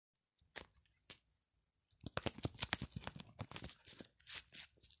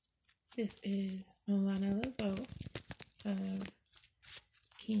This is MiLana Levoe of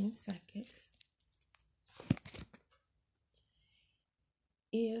King Psychics.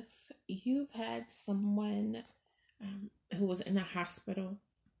 If you've had someone who was in the hospital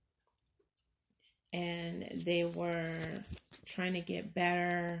and they were trying to get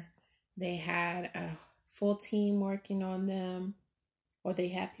better, they had a full team working on them, or they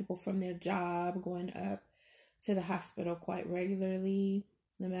had people from their job going up to the hospital quite regularly,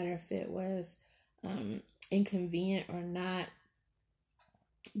 no matter if it was inconvenient or not,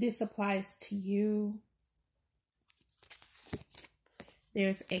 this applies to you.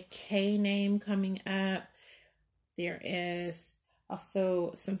 There's a K name coming up. There is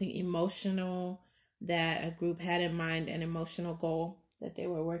also something emotional that a group had in mind, an emotional goal that they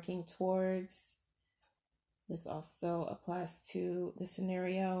were working towards. This also applies to the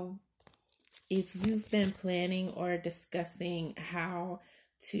scenario. If you've been planning or discussing how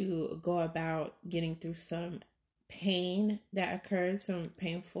to go about getting through some pain that occurred, some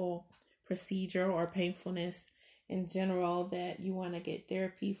painful procedure or painfulness in general that you want to get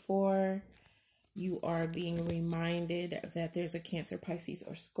therapy for, you are being reminded that there's a Cancer, Pisces,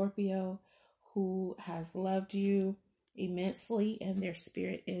 or Scorpio who has loved you immensely and their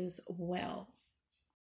spirit is well.